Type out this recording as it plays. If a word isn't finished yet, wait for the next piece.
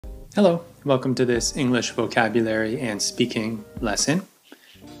Hello, welcome to this English vocabulary and speaking lesson.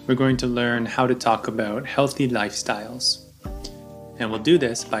 We're going to learn how to talk about healthy lifestyles. And we'll do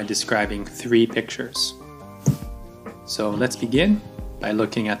this by describing 3 pictures. So let's begin by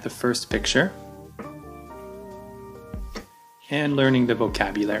looking at the first picture and learning the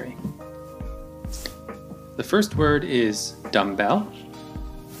vocabulary. The first word is dumbbell.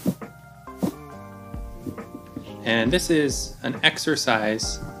 And this is an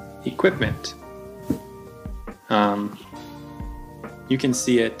exercise equipment. You can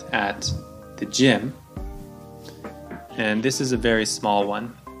see it at the gym, and this is a very small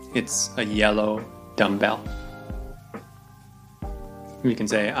one. It's a yellow dumbbell. You can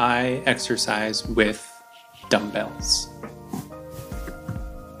say, I exercise with dumbbells.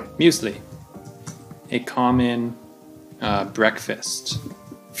 Muesli, a common breakfast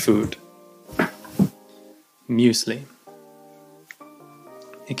food. Muesli.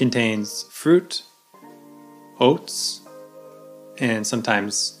 It contains fruit, oats, and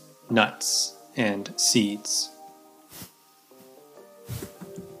sometimes nuts and seeds.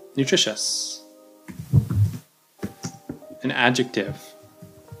 Nutritious. An adjective.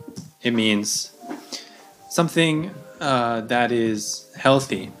 It means something that is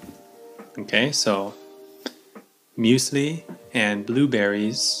healthy. Okay, so muesli and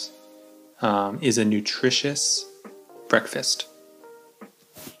blueberries is a nutritious breakfast.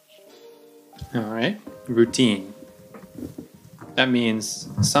 All right, routine. That means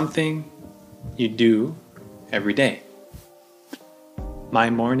something you do every day. My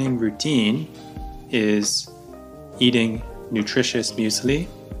morning routine is eating nutritious muesli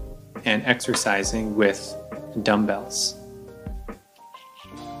and exercising with dumbbells.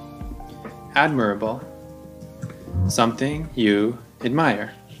 Admirable. Something you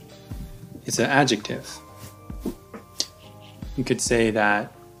admire. It's an adjective. You could say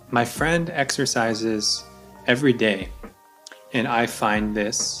that my friend exercises every day, and I find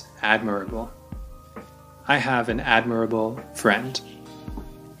this admirable. I have an admirable friend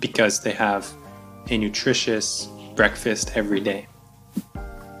because they have a nutritious breakfast every day.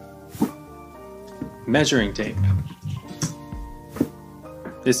 Measuring tape.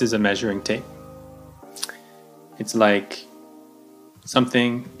 This is a measuring tape. It's like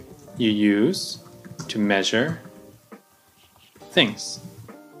something you use to measure things.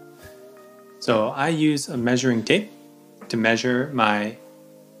 So I use a measuring tape to measure my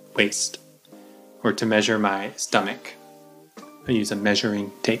waist or to measure my stomach. I use a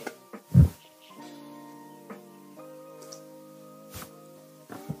measuring tape.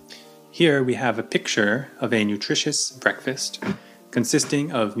 Here we have a picture of a nutritious breakfast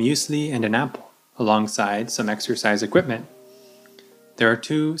consisting of muesli and an apple alongside some exercise equipment. There are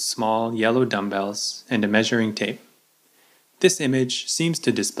 2 small yellow dumbbells and a measuring tape. This image seems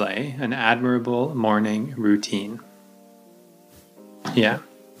to display an admirable morning routine. Yeah.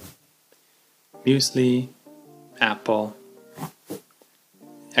 Muesli, apple,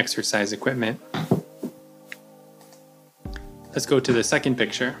 exercise equipment. Let's go to the second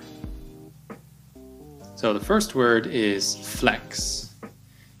picture. So the first word is flex.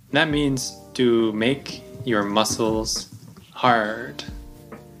 That means to make your muscles hard.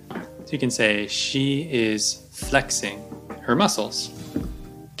 So you can say, she is flexing her muscles.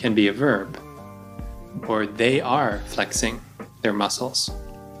 Can be a verb. Or they are flexing their muscles.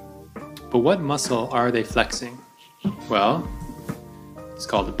 But what muscle are they flexing? Well, it's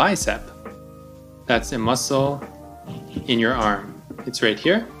called a bicep. That's a muscle in your arm. It's right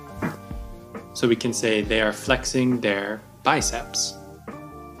here. So we can say they are flexing their biceps.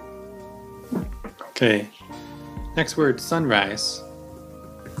 Okay. Next word, sunrise.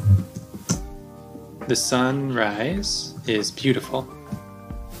 The sunrise is beautiful.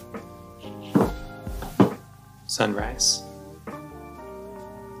 Sunrise.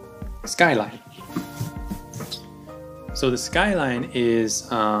 Skyline. So the skyline is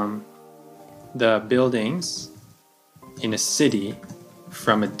the buildings in a city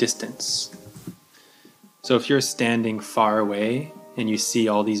from a distance. So if you're standing far away and you see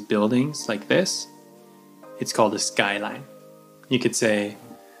all these buildings like this, it's called a skyline. You could say,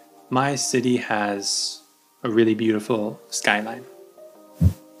 my city has a really beautiful skyline.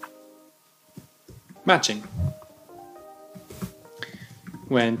 Matching.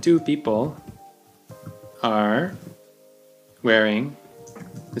 When 2 people are wearing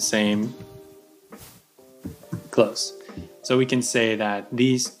the same clothes. So we can say that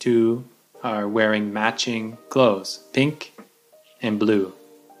these 2 are wearing matching clothes, pink and blue.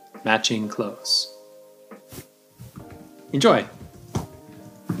 Matching clothes. Enjoy.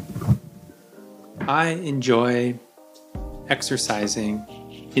 I enjoy exercising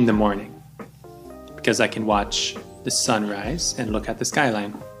in the morning because I can watch the sunrise and look at the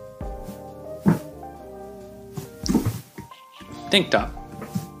skyline. Tank top.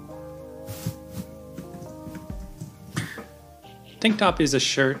 Tank top is a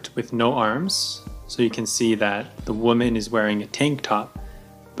shirt with no arms, so you can see that the woman is wearing a tank top,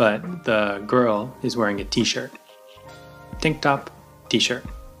 but the girl is wearing a t-shirt. Tank top, t-shirt.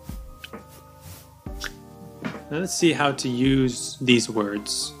 Now let's see how to use these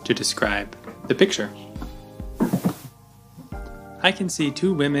words to describe the picture. I can see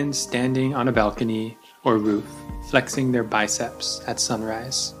two women standing on a balcony or roof, flexing their biceps at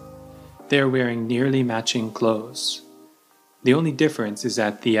sunrise. They are wearing nearly matching clothes. The only difference is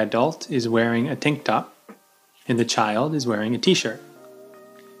that the adult is wearing a tank top and the child is wearing a t-shirt.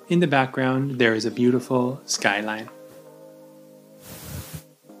 In the background, there is a beautiful skyline.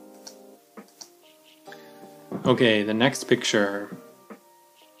 Okay, the next picture.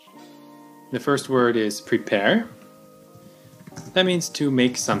 The first word is prepare. That means to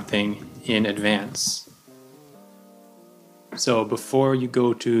make something in advance. So before you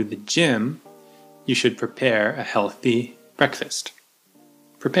go to the gym, you should prepare a healthy breakfast.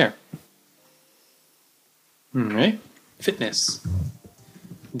 Prepare. All right. Fitness.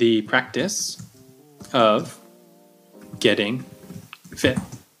 The practice of getting fit.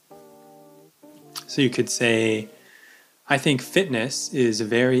 So you could say, I think fitness is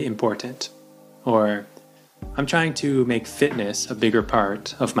very important, or I'm trying to make fitness a bigger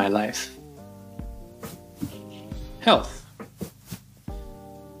part of my life. Health.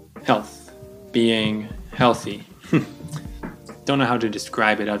 Health. Being healthy. Don't know how to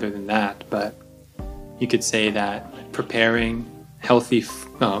describe it other than that, but you could say that preparing healthy,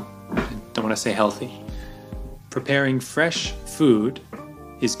 I don't want to say healthy. Preparing fresh food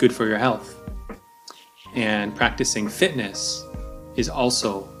is good for your health. And practicing fitness is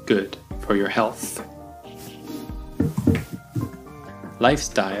also good for your health.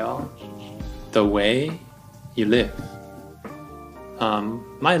 Lifestyle, the way you live.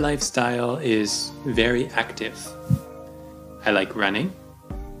 My lifestyle is very active. I like running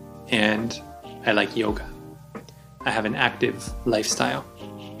and I like yoga. I have an active lifestyle.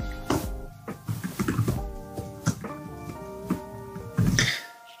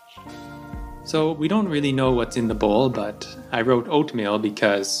 So we don't really know what's in the bowl, but I wrote oatmeal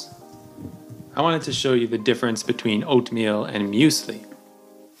because I wanted to show you the difference between oatmeal and muesli.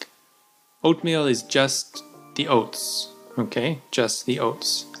 Oatmeal is just the oats, okay? Just the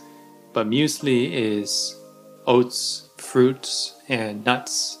oats. But muesli is oats, fruits, and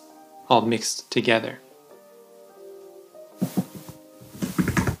nuts all mixed together.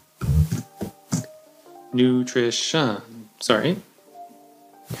 Nutrition. Sorry.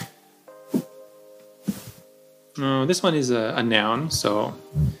 This one is a noun, so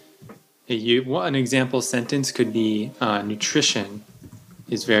an example sentence could be nutrition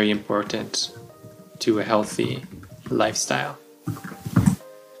is very important to a healthy lifestyle.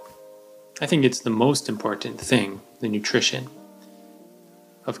 I think it's the most important thing, the nutrition.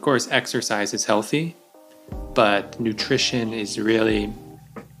 Of course, exercise is healthy, but nutrition is really,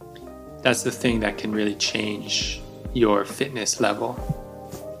 that's the thing that can really change your fitness level.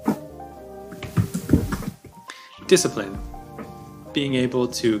 Discipline. Being able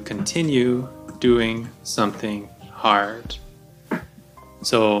to continue doing something hard.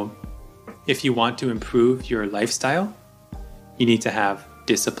 So, if you want to improve your lifestyle, you need to have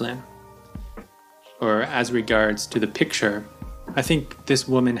discipline. Or as regards to the picture, I think this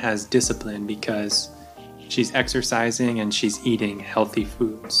woman has discipline because she's exercising and she's eating healthy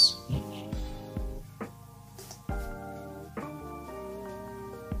foods.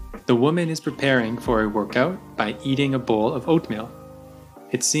 The woman is preparing for a workout by eating a bowl of oatmeal.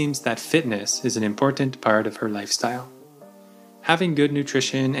 It seems that fitness is an important part of her lifestyle. Having good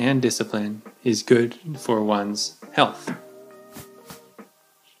nutrition and discipline is good for one's health.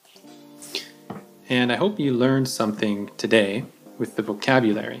 And I hope you learned something today with the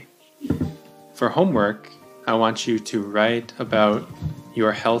vocabulary. For homework, I want you to write about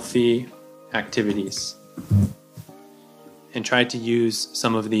your healthy activities and try to use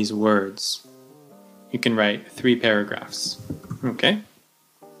some of these words. You can write 3 paragraphs, okay?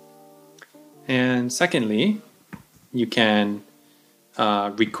 And secondly, you can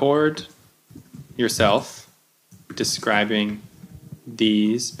record yourself describing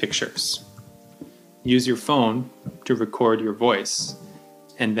these pictures. Use your phone to record your voice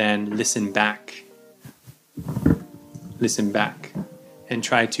and then listen back. Listen back and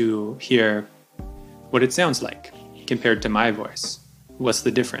try to hear what it sounds like compared to my voice. What's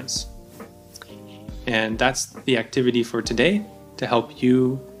the difference? And that's the activity for today. to help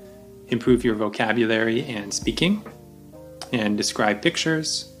you improve your vocabulary and speaking, and describe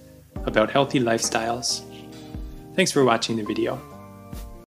pictures about healthy lifestyles. Thanks for watching the video.